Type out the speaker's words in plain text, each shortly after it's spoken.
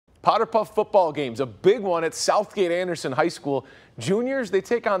Powderpuff football games, a big one at Southgate Anderson High School. Juniors, they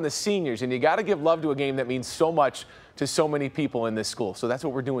take on the seniors, and you got to give love to a game that means so much to so many people in this school. So that's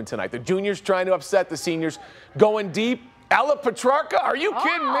what we're doing tonight. The juniors trying to upset the seniors, going deep. Ella Petrarca, are you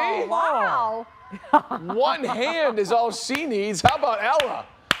kidding me? Wow. One hand is all she needs. How about Ella?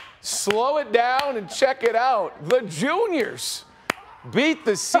 Slow it down and check it out. The juniors beat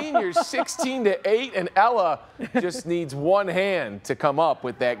the seniors 16-8, and Ella just needs one hand to come up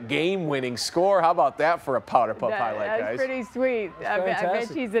with that game-winning score. How about that for a Powderpuff highlight, guys? That's pretty sweet. I bet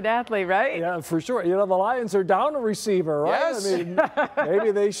she's an athlete, right? Yeah, for sure. You know, the Lions are down a receiver, right? Yes. I mean,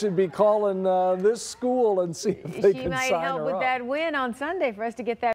 maybe they should be calling this school and see if they can sign her up. She might help with that win on Sunday for us to get that.